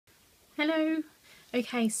Hello!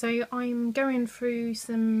 Okay, so I'm going through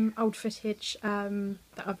some old footage that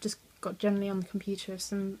I've just got generally on the computer of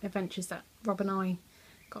some adventures that Rob and I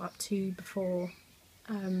got up to before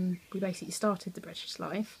we basically started The British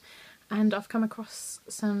Life, and I've come across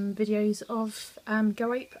some videos of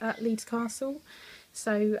Go Ape at Leeds Castle.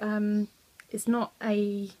 So it's not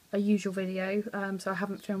a usual video, so I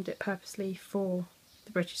haven't filmed it purposely for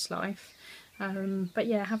The British Life. But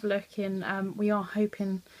yeah, have a look, and we are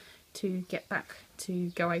hoping to get back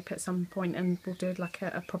to Go Ape at some point, and we'll do like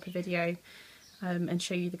a proper video and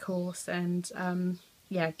show you the course. And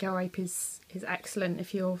yeah, Go Ape is excellent.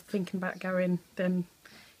 If you're thinking about going, then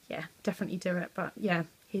yeah, definitely do it. But yeah,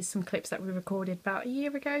 here's some clips that we recorded about a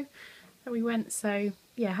year ago that we went, so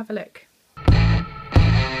yeah, have a look.